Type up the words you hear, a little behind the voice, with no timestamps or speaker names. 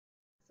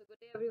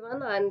Hey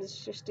everyone, I'm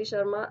Shrishti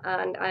Sharma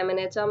and I'm an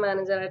HR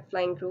manager at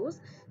Flying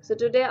Cruise. So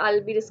today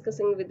I'll be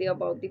discussing with you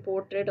about the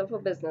portrait of a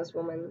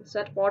businesswoman. So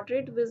at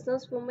Portrait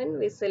Businesswoman,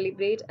 we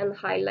celebrate and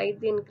highlight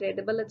the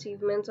incredible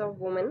achievements of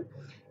women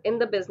in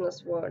the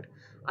business world.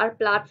 Our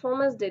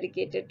platform is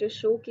dedicated to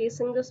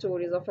showcasing the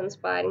stories of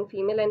inspiring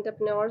female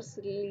entrepreneurs,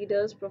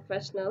 leaders,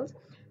 professionals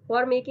who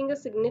are making a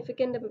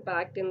significant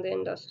impact in the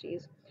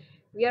industries.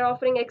 We are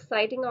offering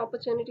exciting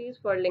opportunities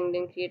for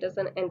LinkedIn creators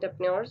and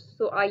entrepreneurs.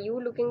 So, are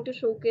you looking to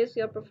showcase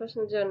your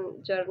professional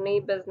journey,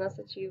 business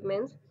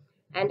achievements,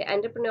 and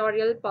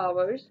entrepreneurial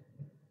powers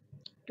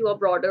to a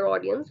broader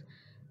audience?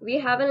 We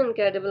have an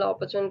incredible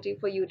opportunity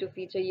for you to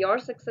feature your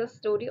success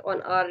story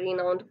on our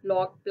renowned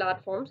blog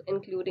platforms,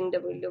 including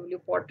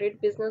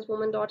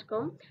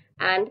www.portraitbusinesswoman.com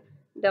and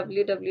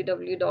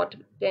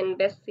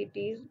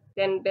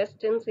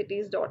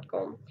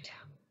www.10bestcities.com.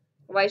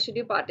 Why should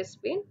you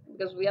participate?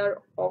 Because we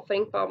are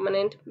offering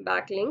permanent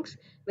backlinks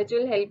which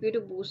will help you to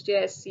boost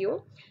your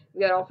SEO.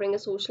 We are offering a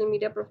social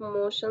media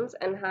promotions,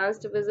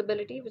 enhanced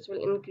visibility, which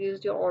will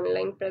increase your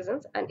online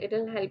presence and it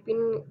will help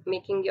in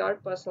making your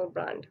personal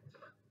brand.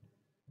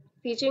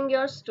 Featuring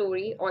your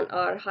story on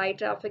our high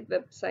traffic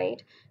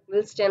website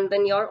will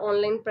strengthen your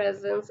online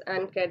presence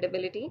and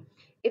credibility.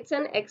 It's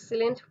an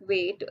excellent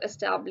way to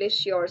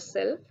establish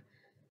yourself.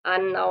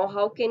 And now,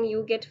 how can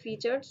you get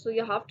featured? So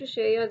you have to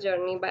share your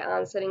journey by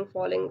answering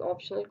following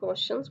optional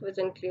questions, which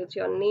includes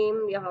your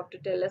name. You have to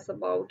tell us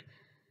about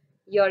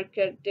your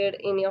credited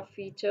in your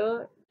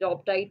feature,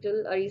 job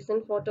title, a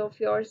recent photo of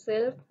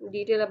yourself,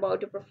 detail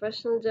about your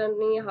professional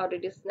journey, how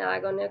did you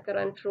snag on your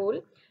current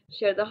role,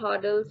 share the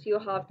hurdles you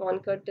have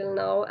conquered till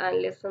now and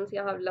lessons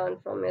you have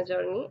learned from your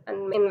journey,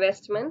 and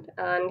investment.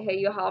 And here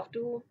you have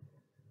to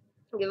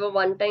give a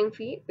one-time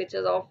fee which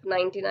is of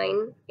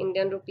 99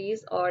 Indian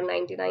rupees or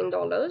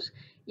 $99.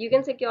 You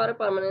can secure a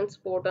permanent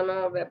spot on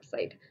our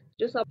website.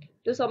 To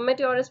submit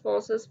your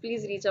responses,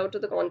 please reach out to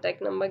the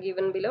contact number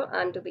given below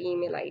and to the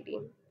email ID.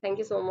 Thank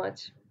you so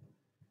much.